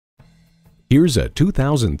Here's a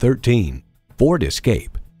 2013 Ford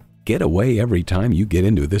Escape. Get away every time you get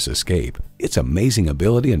into this Escape. Its amazing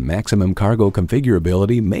ability and maximum cargo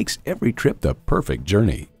configurability makes every trip the perfect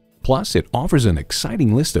journey. Plus, it offers an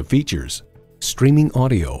exciting list of features: streaming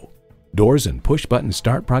audio, doors and push-button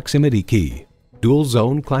start proximity key,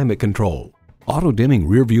 dual-zone climate control, auto-dimming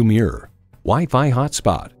rearview mirror, Wi-Fi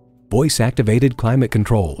hotspot, voice-activated climate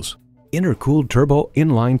controls, intercooled turbo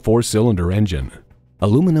inline 4-cylinder engine,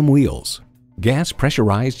 aluminum wheels, gas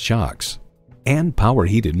pressurized shocks, and power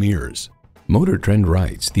heated mirrors. Motor Trend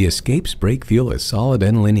writes, the Escape's brake feel is solid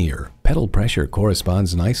and linear. Pedal pressure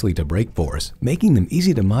corresponds nicely to brake force, making them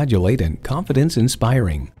easy to modulate and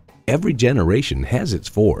confidence-inspiring. Every generation has its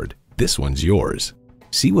Ford. This one's yours.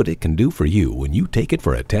 See what it can do for you when you take it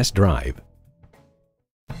for a test drive.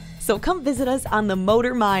 So come visit us on the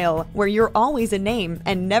Motor Mile, where you're always a name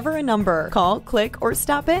and never a number. Call, click, or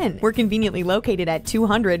stop in. We're conveniently located at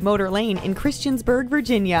 200 Motor Lane in Christiansburg,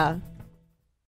 Virginia.